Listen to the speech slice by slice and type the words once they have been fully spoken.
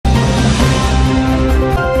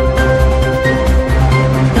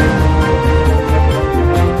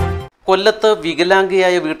കൊല്ലത്ത്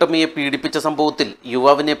വികലാംഗയായ വീട്ടമ്മയെ പീഡിപ്പിച്ച സംഭവത്തിൽ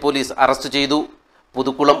യുവാവിനെ പോലീസ് അറസ്റ്റ് ചെയ്തു.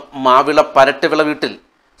 പുതുക്കുളം മാവിള പരട്ടുവിള വീട്ടിൽ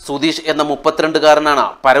സുധീഷ് എന്ന 32-കാരനാണ്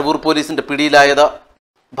പരവൂർ പോലീസിന്റെ പിടിയിലായത്.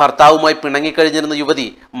 ഭർത്താവുമായി പിണങ്ങിക്കഴിഞ്ഞിരുന്ന യുവതി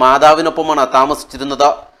മാതാവിനൊപ്പമാണ് താമസിച്ചിരുന്നത്.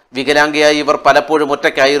 വികലാംഗയായ ഇവർ പലപ്പോഴും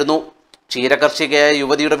ഒറ്റയ്ക്കായിരുന്നു. ക്ഷീരകർഷകയായ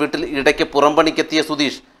യുവതിയുടെ വീട്ടിൽ ഇടയ്ക്ക് പുറംപണിക്കെത്തിയ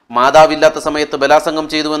സുധീഷ് മാതാവില്ലാത്ത സമയത്ത് ബലാത്സംഗം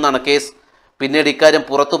ചെയ്തുവെന്നാണ് കേസ്. പിന്നീട് ഇക്കാര്യം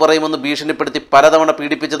പുറത്തു പറയുമെന്ന് ഭീഷണിപ്പെടുത്തി പലതവണ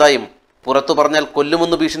പീഡിപ്പിച്ചതായും പുറത്തു പറഞ്ഞാൽ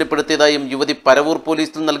കൊല്ലുമെന്ന് ഭീഷണിപ്പെടുത്തിയതായും യുവതി പരവൂർ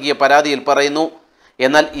പോലീസിൽ നൽകിയ പരാതിയിൽ പറയുന്നു.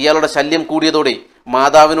 എന്നാൽ ഇയാളുടെ ശല്യം കൂടിയതോടെ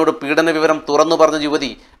മാതാവിനോട് പീഡന വിവരം തുറന്നു പറഞ്ഞ യുവതി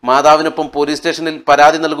മാതാവിനൊപ്പം പോലീസ് സ്റ്റേഷനിൽ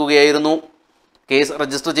പരാതി നൽകുകയായിരുന്നു. കേസ്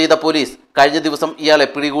രജിസ്റ്റർ ചെയ്ത പോലീസ് കഴിഞ്ഞ ദിവസം ഇയാളെ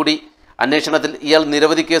പിടികൂടി. അന്വേഷണത്തിൽ ഇയാൾ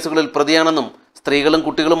നിരവധി കേസുകളിൽ പ്രതിയാണെന്നും സ്ത്രീകളും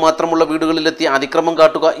കുട്ടികളും മാത്രമുള്ള വീടുകളിലെത്തി അതിക്രമം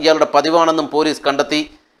കാട്ടുക ഇയാളുടെ പതിവാണെന്നും പോലീസ് കണ്ടെത്തി.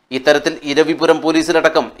 ഇത്തരത്തിൽ ഇരവിപുരം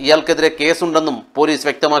പോലീസിലടക്കം ഇയാൾക്കെതിരെ കേസുണ്ടെന്നും പോലീസ്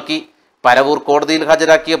വ്യക്തമാക്കി. പരവൂർ കോടതിയിൽ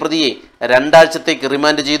ഹാജരാക്കിയ പ്രതിയെ 2 ആഴ്ചത്തേക്ക്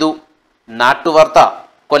റിമാൻഡ് ചെയ്തു. നാട്ടുവാർത്ത,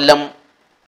 കൊല്ലം.